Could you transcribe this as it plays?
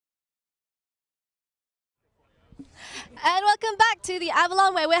And welcome back to the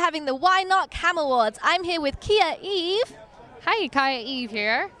Avalon, where we're having the YNOT Cam Awards. I'm here with Kaiia Eve. Hi, Kaiia Eve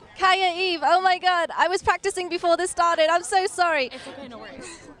here. Kaiia Eve, oh my God, I was practicing before this started. I'm so sorry. It's okay, no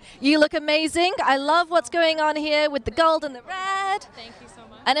worries. You look amazing. I love what's going on here with the gold and the red. Thank you so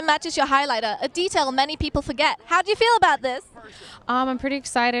much. And it matches your highlighter, a detail many people forget. How do you feel about this? I'm pretty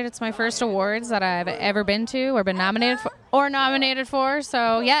excited. It's my first awards that I've ever been to or been nominated for.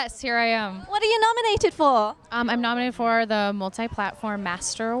 So yes, here I am. What are you nominated for? I'm nominated for the Multi-Platform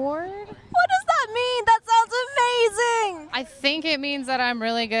Master Award. What does that mean? That sounds amazing. I think it means that I'm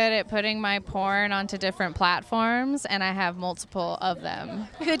really good at putting my porn onto different platforms, and I have multiple of them.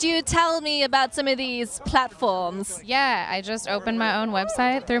 Could you tell me about some of these platforms? Yeah, I just opened my own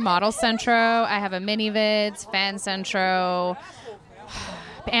website through Model Centro. I have a MiniVids, Fan Centro,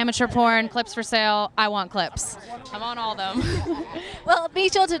 amateur porn, clips for sale. I want clips. I'm on all of them. Well, be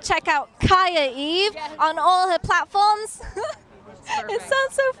sure to check out Kaiia Eve on all her platforms. It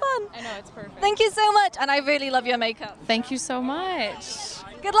sounds so fun. I know, it's perfect. Thank you so much, and I really love your makeup. Thank you so much.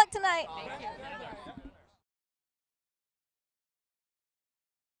 Good luck tonight. Thank you.